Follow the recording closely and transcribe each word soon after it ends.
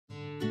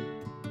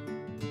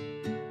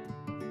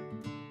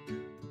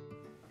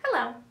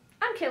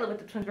Kayla with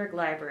the Twinsburg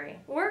Library.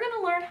 We're going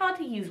to learn how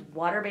to use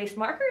water-based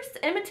markers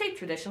to imitate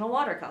traditional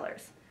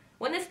watercolors.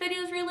 When this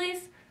video is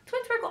released,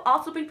 Twinsburg will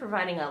also be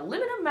providing a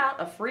limited amount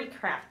of free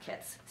craft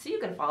kits, so you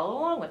can follow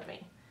along with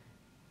me.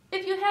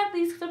 If you have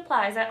these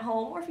supplies at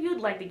home, or if you'd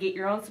like to get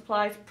your own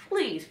supplies,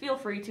 please feel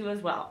free to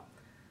as well.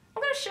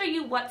 I'm going to show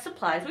you what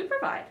supplies we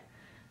provide.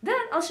 Then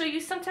I'll show you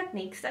some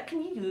techniques that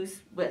can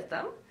use with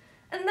them.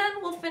 And then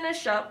we'll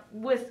finish up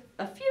with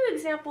a few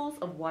examples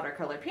of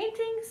watercolor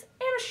paintings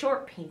and a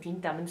short painting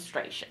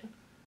demonstration.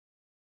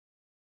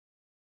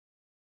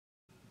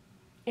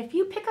 If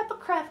you pick up a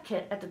craft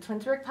kit at the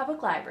Twinsburg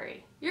Public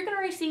Library, you're going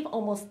to receive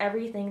almost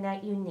everything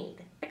that you need,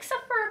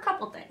 except for a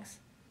couple things.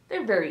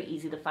 They're very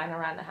easy to find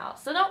around the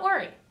house, so don't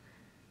worry.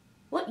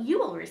 What you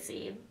will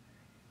receive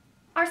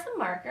are some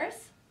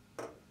markers,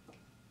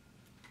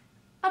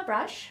 a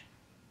brush,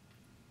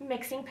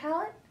 mixing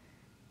palette,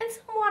 and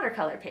some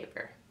watercolor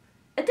paper.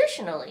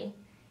 Additionally,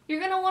 you're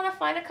going to want to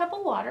find a cup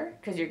of water,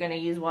 because you're going to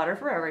use water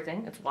for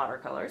everything, it's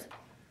watercolors,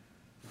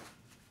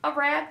 a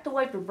rag to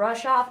wipe your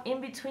brush off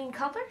in between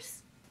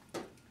colors,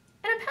 and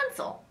a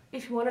pencil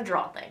if you want to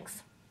draw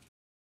things.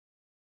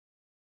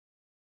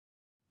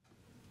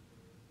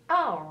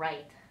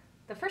 Alright,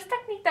 the first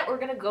technique that we're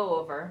going to go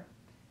over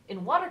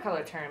in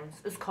watercolor terms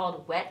is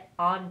called wet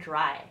on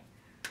dry.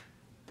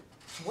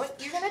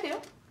 What you're going to do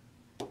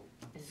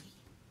is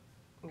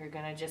you're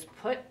going to just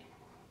put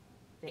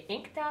the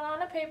ink down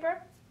on a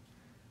paper,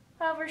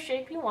 however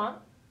shape you want.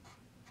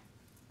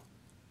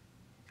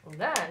 And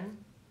then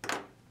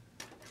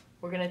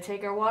we're going to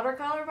take our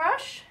watercolor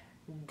brush,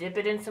 dip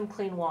it in some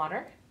clean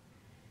water,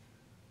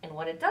 and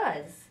what it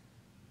does,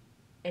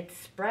 it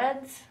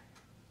spreads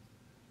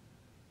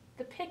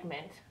the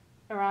pigment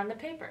around the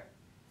paper.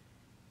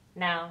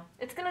 Now,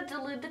 it's going to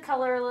dilute the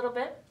color a little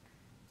bit.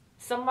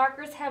 Some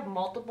markers have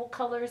multiple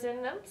colors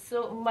in them,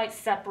 so it might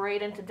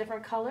separate into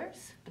different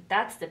colors, but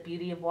that's the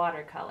beauty of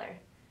watercolor.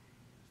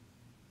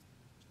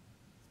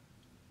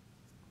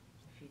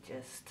 If you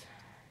just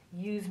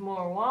use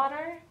more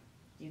water,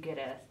 you get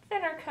a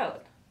thinner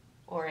coat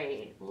or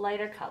a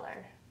lighter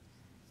color.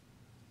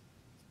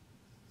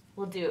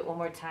 We'll do it one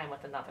more time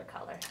with another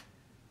color.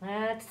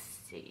 Let's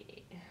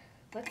see.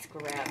 Let's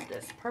grab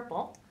this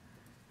purple.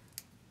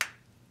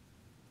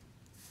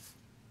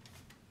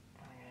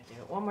 I'm going to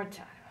do it one more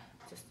time,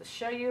 just to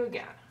show you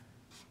again.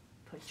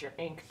 Put your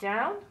ink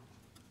down.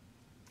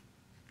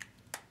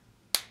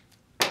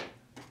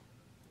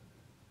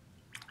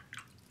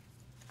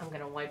 I'm going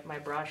to wipe my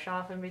brush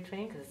off in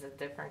between because it's a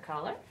different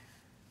color.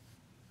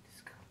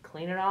 Just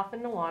clean it off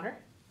in the water.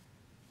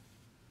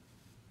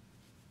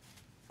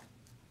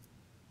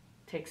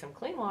 Take some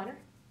clean water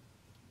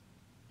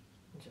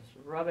and just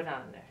rub it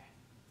on there.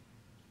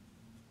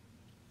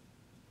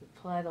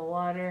 Apply the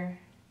water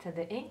to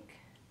the ink.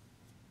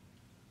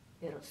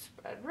 It'll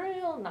spread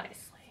real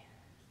nicely.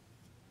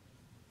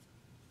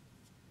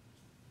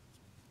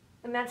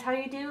 And that's how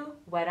you do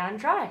wet on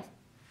dry.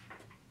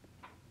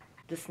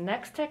 This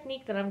next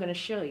technique that I'm going to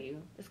show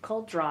you is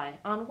called dry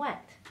on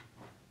wet.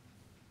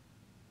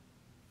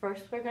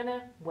 First, we're going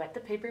to wet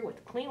the paper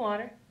with clean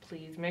water.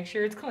 Please make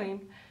sure it's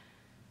clean.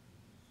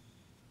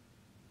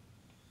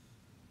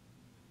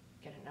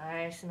 Get it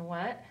nice and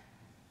wet.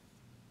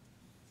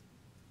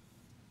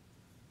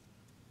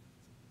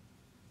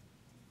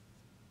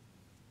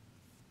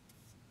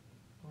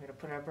 We're going to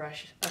put our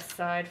brush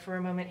aside for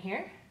a moment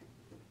here.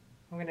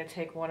 We're going to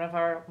take one of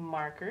our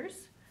markers.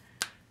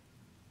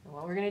 And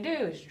what we're going to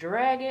do is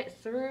drag it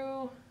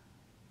through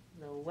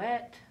the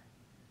wet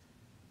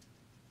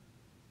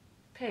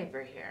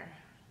paper here.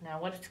 Now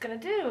what it's going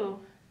to do,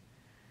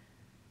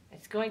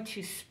 it's going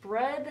to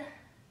spread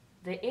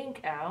the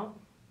ink out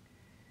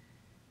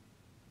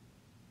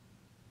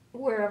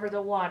wherever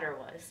the water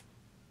was.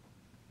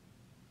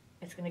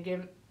 It's going to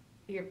give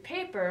your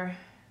paper,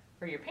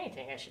 or your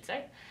painting I should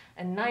say,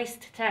 a nice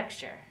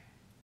texture.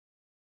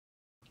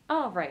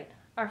 Alright,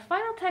 our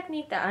final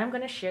technique that I'm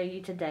going to show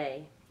you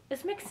today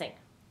is mixing.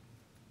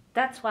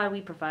 That's why we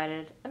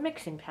provided a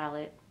mixing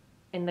palette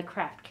in the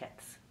craft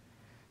kits.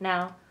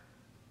 Now,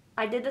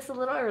 I did this a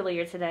little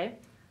earlier today.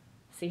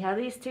 See how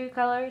these two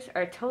colors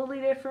are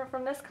totally different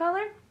from this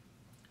color?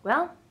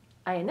 Well,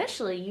 I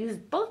initially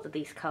used both of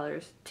these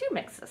colors to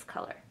mix this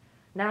color.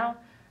 Now,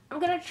 I'm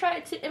going to try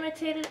to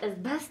imitate it as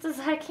best as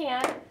I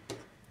can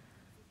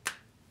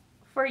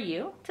for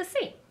you to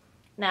see.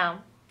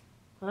 Now,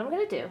 what I'm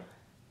going to do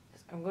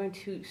is I'm going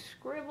to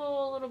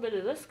scribble a little bit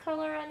of this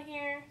color on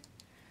here.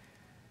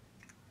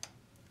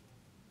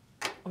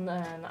 And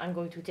then I'm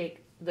going to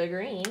take the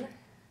green,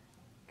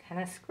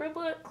 kind of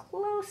scribble it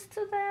close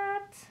to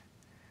that.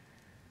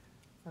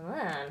 And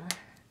then,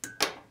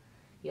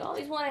 you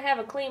always want to have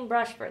a clean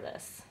brush for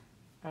this.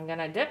 I'm going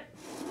to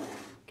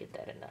get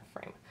that in that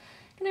frame.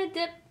 I'm going to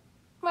dip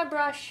my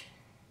brush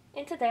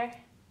into there.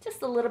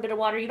 Just a little bit of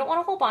water. You don't want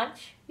a whole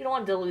bunch. You don't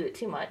want to dilute it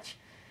too much.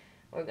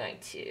 We're going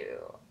to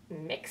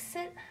mix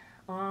it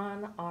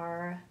on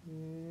our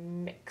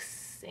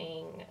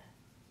mixing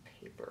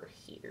paper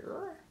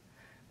here.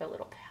 A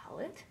little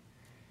palette.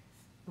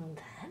 And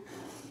then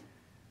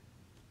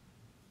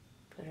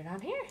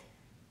down here.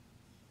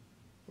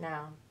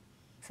 Now,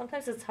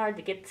 sometimes it's hard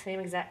to get the same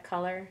exact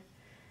color.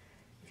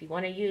 If you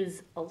want to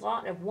use a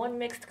lot of one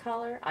mixed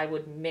color, I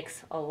would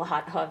mix a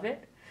lot of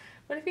it.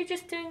 But if you're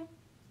just doing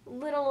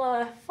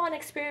little fun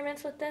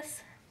experiments with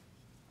this,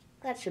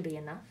 that should be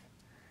enough.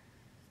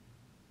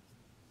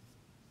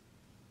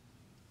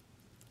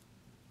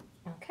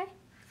 Okay,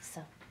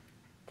 so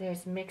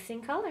there's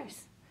mixing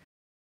colors.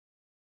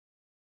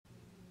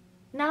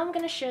 Now I'm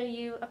going to show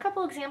you a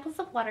couple examples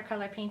of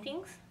watercolor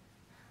paintings.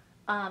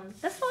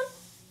 This one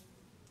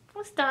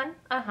was done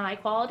on high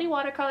quality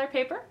watercolor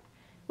paper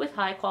with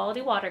high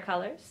quality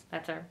watercolors.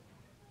 That's our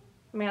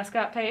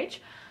mascot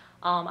page.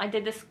 I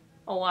did this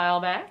a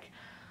while back.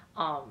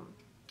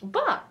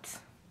 But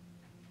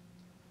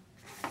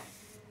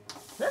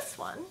this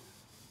one,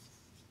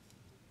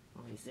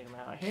 let me zoom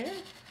out here.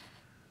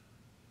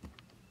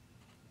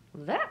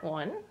 That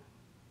one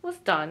was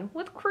done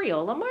with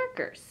Crayola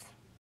markers.